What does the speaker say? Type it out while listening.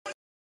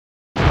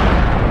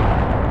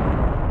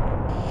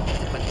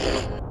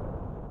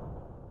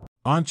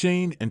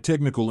On-chain and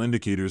technical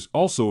indicators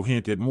also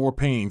hint at more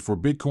pain for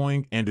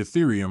Bitcoin and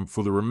Ethereum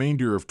for the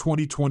remainder of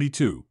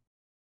 2022.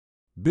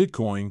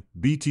 Bitcoin,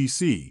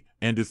 BTC,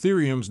 and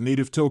Ethereum's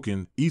native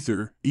token,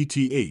 Ether,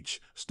 ETH,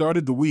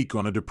 started the week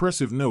on a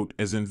depressive note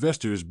as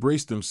investors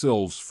braced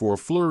themselves for a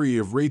flurry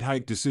of rate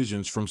hike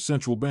decisions from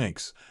central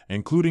banks,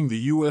 including the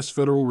U.S.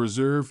 Federal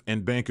Reserve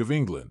and Bank of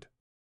England.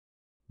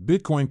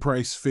 Bitcoin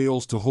price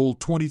fails to hold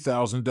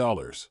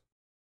 $20,000.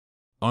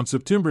 On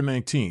September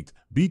 19th,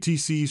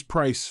 BTC's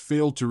price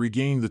failed to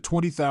regain the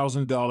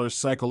 $20,000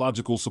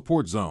 psychological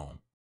support zone.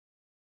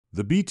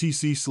 The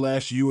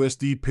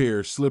BTC/USD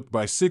pair slipped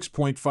by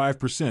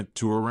 6.5%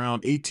 to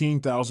around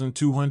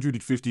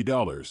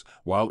 $18,250,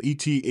 while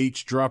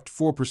ETH dropped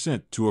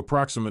 4% to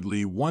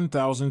approximately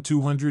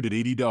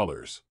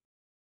 $1,280.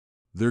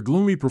 Their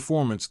gloomy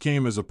performance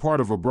came as a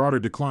part of a broader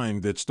decline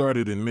that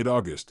started in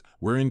mid-August,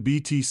 wherein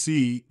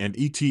BTC and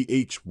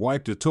ETH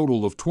wiped a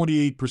total of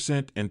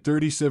 28% and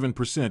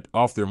 37%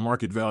 off their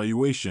market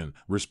valuation,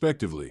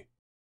 respectively.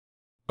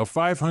 A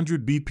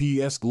 500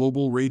 BPS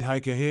global rate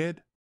hike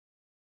ahead?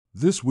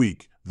 This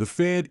week, the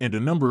Fed and a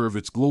number of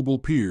its global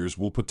peers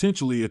will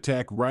potentially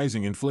attack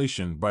rising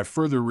inflation by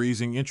further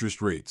raising interest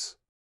rates.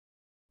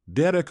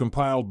 Data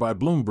compiled by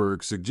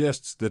Bloomberg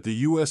suggests that the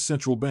U.S.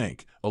 Central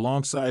Bank,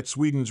 alongside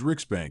Sweden's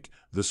Riksbank,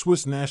 the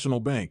Swiss National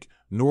Bank,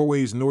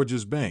 Norway's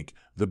Norges Bank,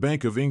 the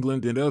Bank of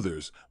England, and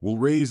others, will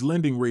raise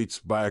lending rates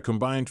by a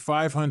combined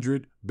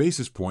 500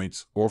 basis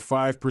points or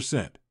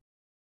 5%.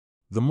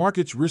 The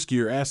market's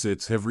riskier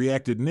assets have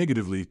reacted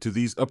negatively to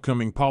these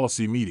upcoming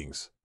policy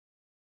meetings.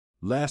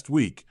 Last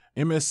week,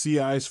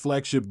 MSCI's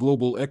flagship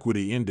Global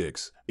Equity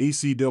Index,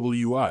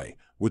 ACWI,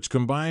 which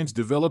combines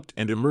developed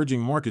and emerging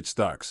market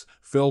stocks,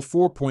 fell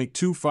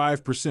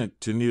 4.25%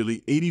 to nearly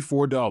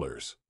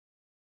 $84.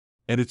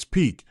 At its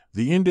peak,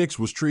 the index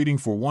was trading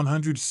for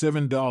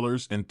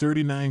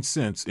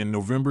 $107.39 in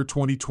November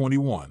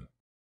 2021.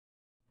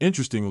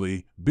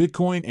 Interestingly,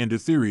 Bitcoin and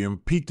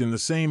Ethereum peaked in the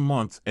same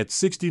month at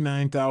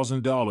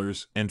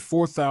 $69,000 and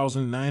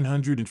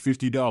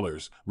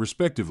 $4,950,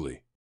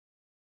 respectively.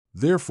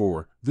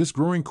 Therefore, this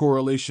growing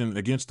correlation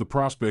against the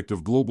prospect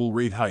of global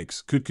rate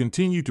hikes could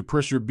continue to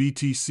pressure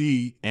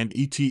BTC and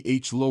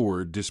ETH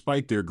lower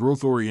despite their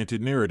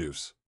growth-oriented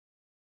narratives.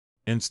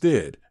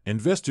 Instead,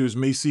 investors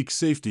may seek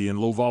safety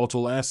in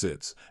low-volatile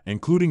assets,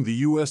 including the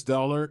U.S.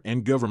 dollar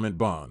and government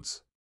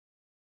bonds.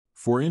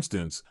 For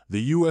instance,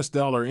 the U.S.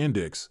 dollar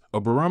index, a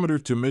barometer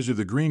to measure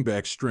the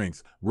greenback's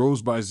strength,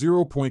 rose by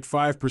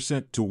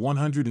 0.5% to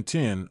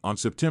 110 on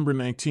September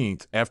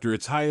 19th after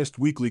its highest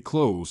weekly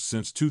close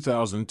since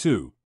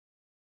 2002.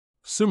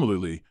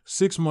 Similarly,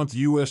 6-month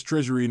U.S.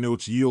 Treasury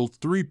notes yield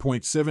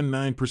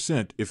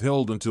 3.79% if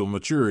held until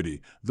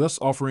maturity, thus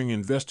offering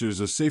investors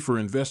a safer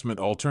investment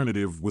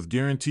alternative with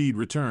guaranteed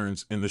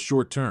returns in the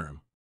short term.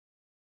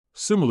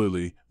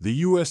 Similarly, the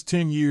U.S.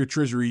 10-year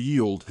Treasury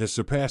yield has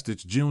surpassed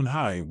its June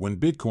high when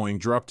Bitcoin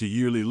dropped to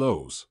yearly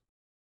lows.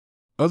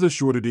 Other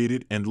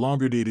shorter-dated and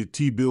longer-dated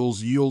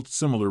T-bills yield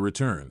similar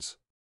returns.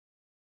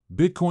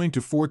 Bitcoin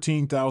to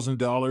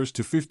 $14,000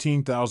 to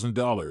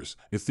 $15,000,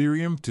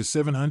 Ethereum to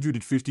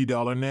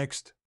 $750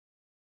 next.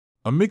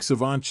 A mix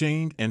of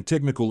on-chain and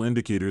technical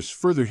indicators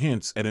further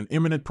hints at an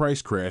imminent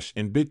price crash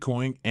in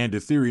Bitcoin and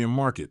Ethereum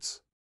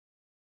markets.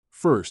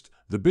 First,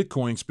 the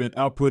Bitcoin spent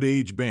output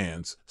age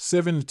bands,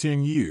 7 to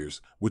 10 years,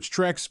 which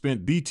tracks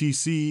spent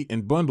BTC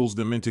and bundles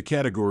them into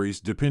categories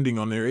depending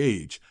on their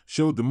age,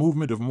 showed the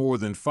movement of more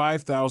than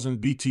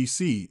 5,000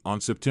 BTC on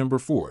September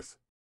 4th.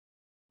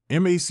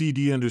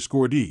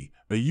 MACD_D,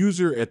 a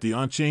user at the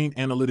on-chain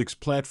analytics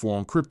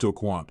platform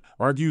CryptoQuant,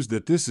 argues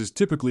that this is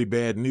typically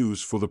bad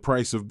news for the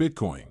price of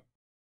Bitcoin.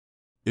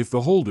 If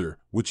the holder,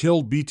 which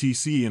held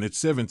BTC in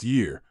its 7th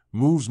year,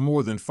 moves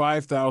more than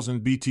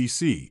 5,000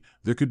 BTC,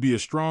 there could be a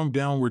strong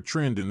downward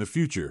trend in the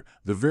future,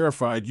 the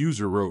verified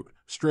user wrote,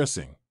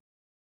 stressing.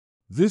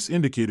 This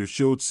indicator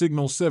showed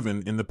signal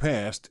 7 in the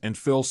past and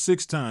fell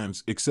 6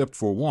 times except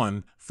for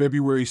one,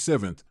 February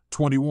 7,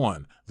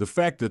 21. The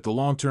fact that the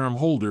long-term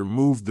holder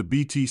moved the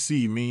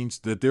BTC means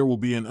that there will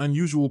be an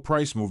unusual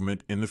price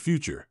movement in the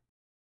future.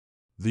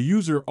 The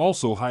user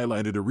also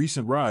highlighted a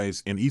recent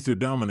rise in Ether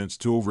dominance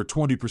to over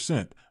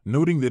 20%,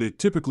 noting that it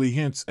typically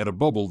hints at a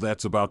bubble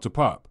that's about to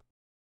pop.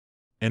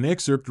 An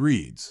excerpt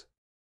reads,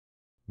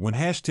 "When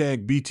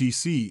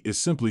 #BTC is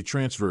simply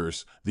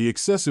transverse, the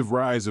excessive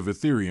rise of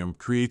Ethereum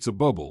creates a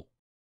bubble.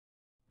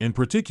 In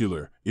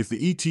particular, if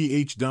the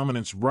ETH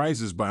dominance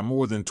rises by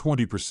more than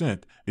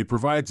 20%, it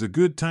provides a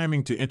good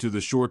timing to enter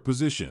the short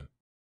position.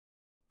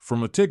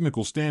 From a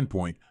technical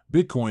standpoint,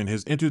 Bitcoin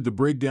has entered the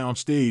breakdown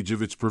stage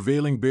of its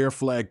prevailing bear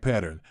flag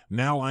pattern,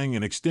 now eyeing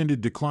an extended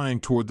decline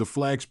toward the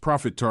flag's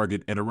profit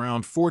target at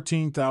around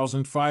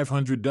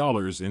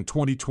 $14,500 in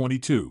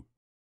 2022.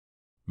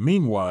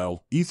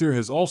 Meanwhile, Ether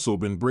has also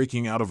been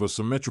breaking out of a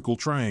symmetrical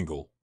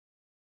triangle.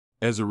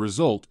 As a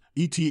result,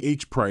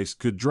 ETH price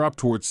could drop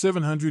towards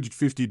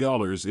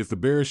 $750 if the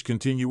bearish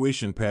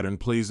continuation pattern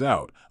plays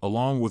out,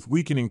 along with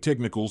weakening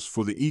technicals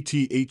for the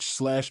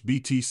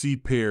ETH/BTC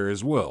pair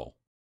as well.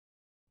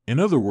 In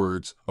other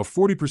words, a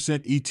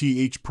 40%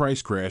 ETH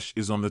price crash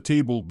is on the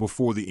table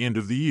before the end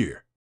of the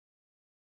year.